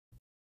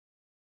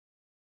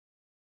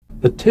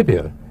The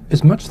tibia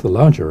is much the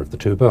larger of the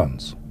two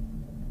bones.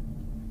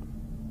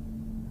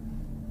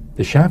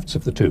 The shafts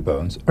of the two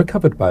bones are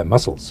covered by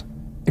muscles,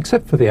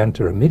 except for the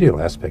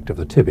anteromedial aspect of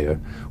the tibia,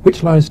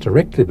 which lies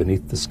directly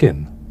beneath the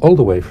skin, all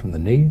the way from the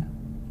knee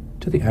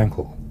to the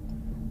ankle.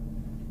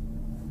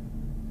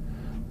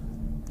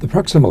 The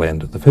proximal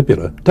end of the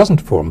fibula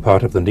doesn't form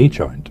part of the knee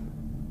joint,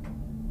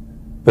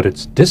 but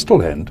its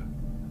distal end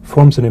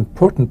forms an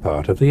important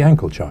part of the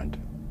ankle joint,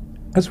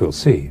 as we'll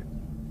see.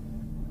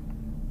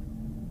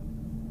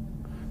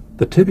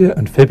 The tibia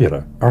and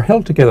fibula are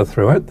held together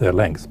throughout their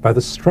length by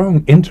the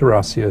strong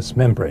interosseous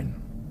membrane.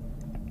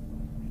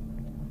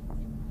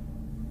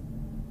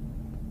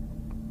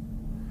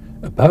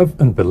 Above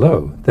and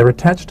below, they're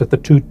attached at the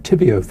two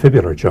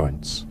tibiofibular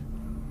joints.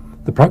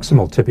 The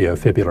proximal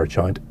tibiofibular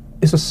joint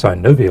is a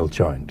synovial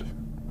joint.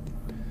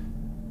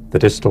 The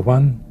distal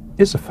one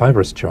is a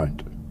fibrous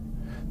joint.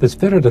 There's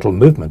very little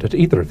movement at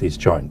either of these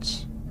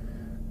joints.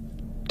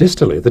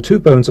 Distally, the two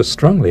bones are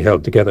strongly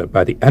held together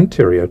by the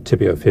anterior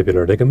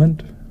tibiofibular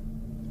ligament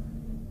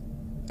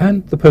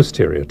and the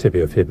posterior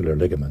tibiofibular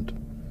ligament.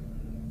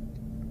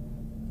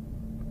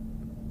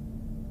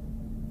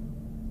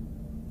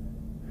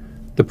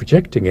 The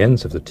projecting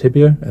ends of the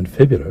tibia and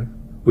fibula,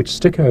 which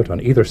stick out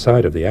on either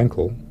side of the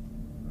ankle,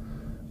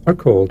 are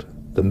called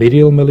the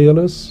medial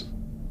malleolus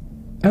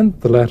and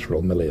the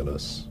lateral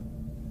malleolus.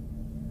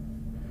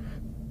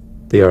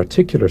 The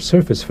articular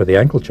surface for the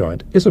ankle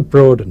joint is a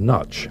broad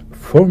notch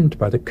formed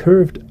by the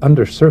curved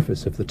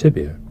undersurface of the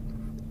tibia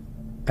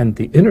and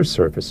the inner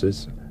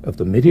surfaces of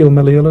the medial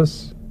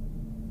malleolus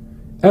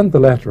and the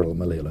lateral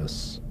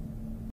malleolus.